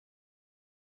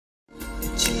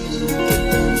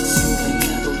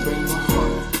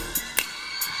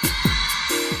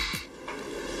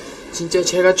진짜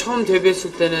제가 처음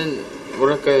데뷔했을 때는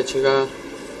뭐랄까요, 제가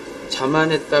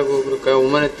자만했다고 그럴까요,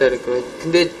 오만했다 그럴까요.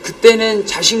 근데 그때는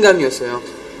자신감이었어요.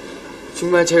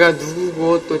 정말 제가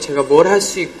누구고 또 제가 뭘 할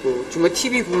수 있고, 정말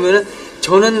TV 보면은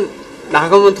저는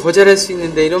나가면 더 잘할 수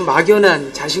있는데, 이런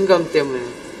막연한 자신감 때문에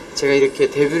제가 이렇게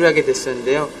데뷔를 하게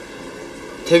됐었는데요.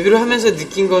 데뷔를 하면서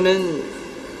느낀 거는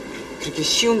그렇게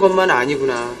쉬운 것만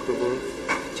아니구나, 그리고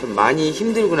좀 많이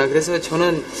힘들구나. 그래서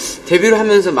저는 데뷔를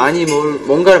하면서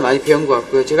뭔가를 많이 배운 것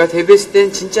같고요. 제가 데뷔했을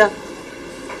땐 진짜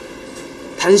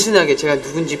단순하게 제가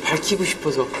누군지 밝히고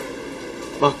싶어서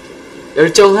막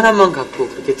열정 하나만 갖고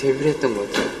그렇게 데뷔를 했던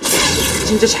것 같아요.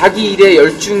 진짜 자기 일에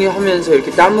열중히 하면서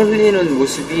이렇게 땀을 흘리는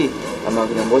모습이 아마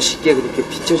그냥 멋있게 그렇게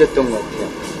비춰졌던 것 같아요.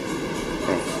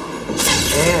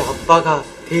 네, 아빠가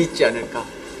돼 있지 않을까,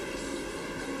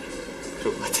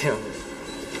 그럴 것 같아요.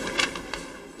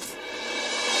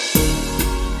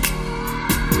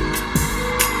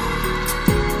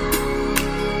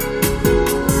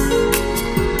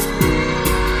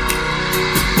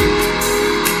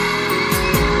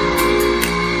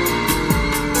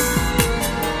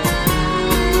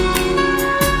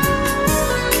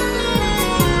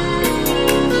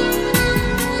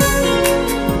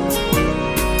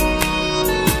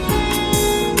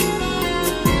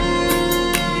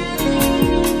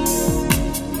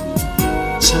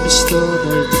 잠시도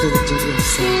널 들어본 적이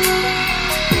없어.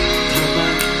 다만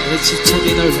내 집착이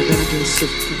널 외면하게 했을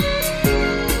때,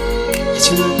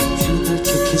 하지만 나는 널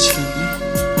기억해주겠니?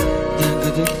 내 안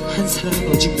가득 한 사랑은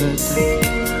오직 너였다.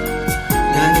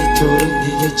 난 이토록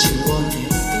네게 원했던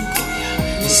거야.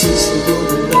 내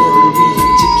스스로를 너를 위한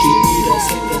지킴이라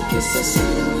생각했어.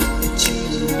 사랑은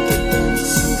지켰던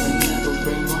순간 나도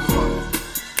break my heart.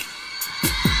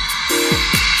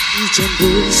 이젠 볼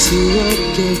수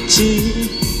없겠지.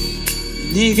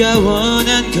 네가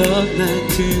원한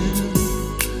것만큼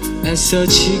애써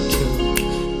지켜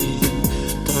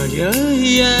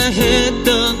버려야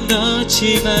했던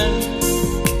너지만,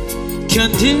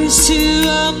 견딜 수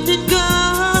없는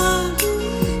건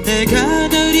내가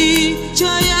널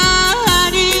잊어야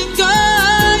하는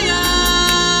거야.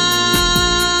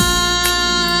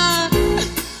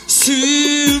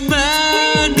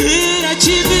 수많은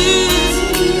아침을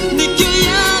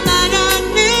느껴야만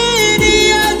하는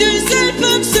이 어두운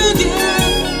슬픔속에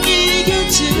네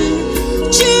곁을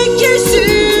지킬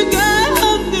수가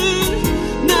없는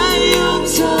나의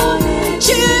용서해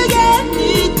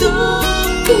주겠니? 또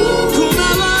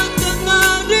고마웠던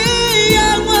너를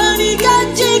영원히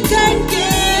간직할게.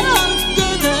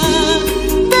 언제나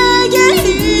내게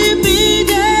힘이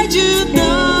돼준 너.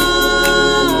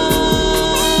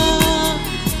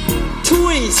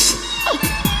 트윈스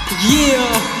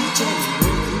yeah.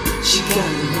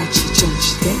 시간이 마치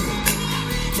정지된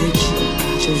내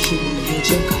기억마저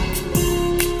희미해져가.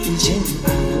 이제는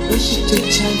아무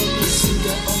의식조차 느낄 수가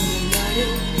없는 나를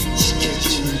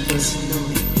지켜주는 것은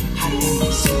너의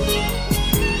하얀미소.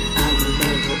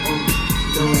 아무말도 없는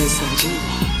너의 사진과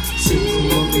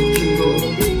슬픔없는 그곳,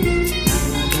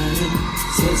 나와 다른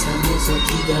세상에서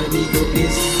기다리고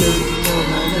있을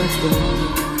너만 없던.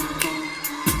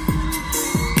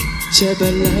 제발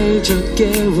날 좀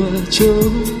깨워줘.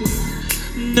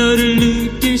 너를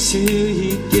느낄 수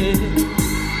있게.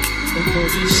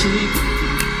 모든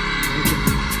시간이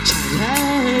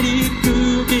차라리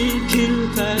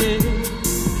꿈이길 바래.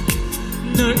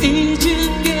 널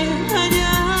잊은 게 아냐.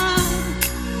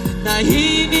 나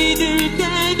힘이 들 때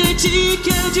널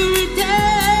지켜줄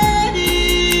테니.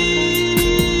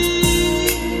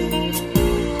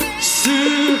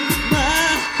 수많은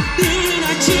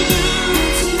아침을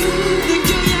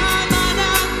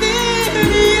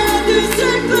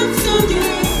슬픔속에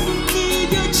네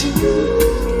곁을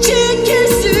지킬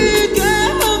수가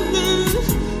없는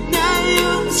나의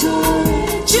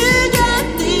용서해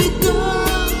주겠니? 또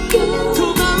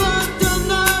고마웠던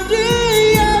너를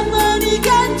영원히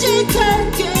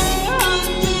간직할게.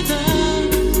 언제나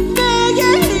내게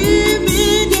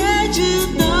힘이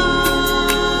돼준 너.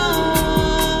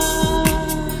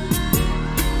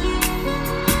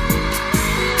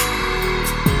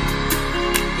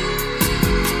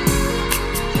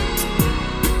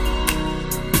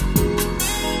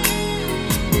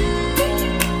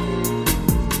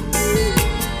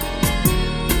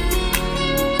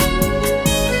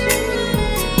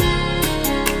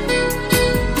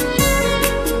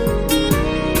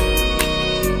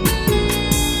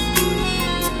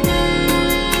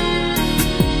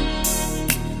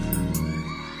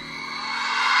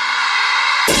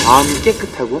 마음이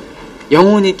깨끗하고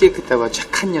영혼이 깨끗하고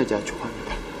착한 여자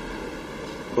좋아합니다.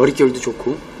 머릿결도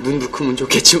좋고 눈도 크면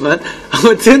좋겠지만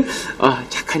아무튼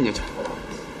착한 여자.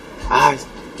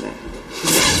 네.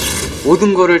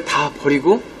 모든 거를 다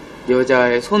버리고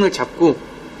여자의 손을 잡고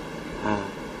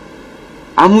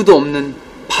아무도 없는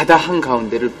바다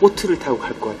한가운데를 보트를 타고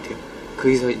갈 것 같아요.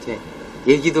 거기서 이제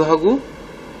얘기도 하고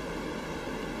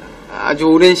아주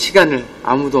오랜 시간을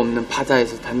아무도 없는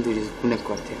바다에서 단둘이서 보낼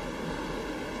것 같아요.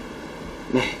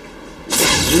 네.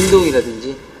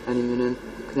 운동이라든지 아니면은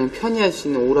그냥 편히 할 수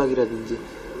있는 오락이라든지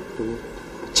그리고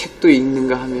책도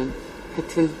읽는가 하면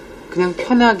하여튼 그냥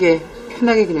편하게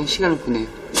그냥 시간을 보내요.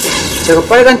 제가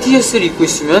빨간 티셔츠를 입고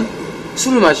있으면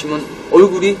술을 마시면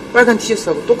얼굴이 빨간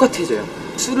티셔츠하고 똑같아져요.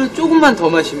 술을 조금만 더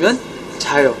마시면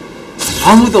자요.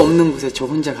 아무도 없는 곳에 저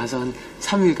혼자 가서 한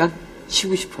 3일간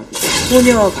쉬고 싶어요.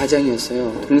 소녀와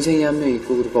가장이었어요. 동생이 한 명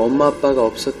있고 그리고 엄마 아빠가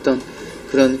없었던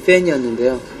그런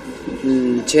팬이었는데요.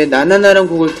 제 나나나란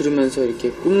곡을 들으면서 이렇게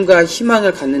꿈과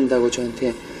희망을 갖는다고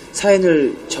저한테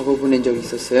사연을 적어보낸 적이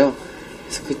있었어요.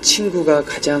 그래서 그 친구가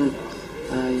가장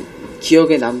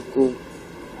기억에 남고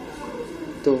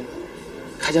또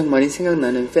가장 많이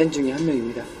생각나는 팬 중에 한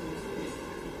명입니다.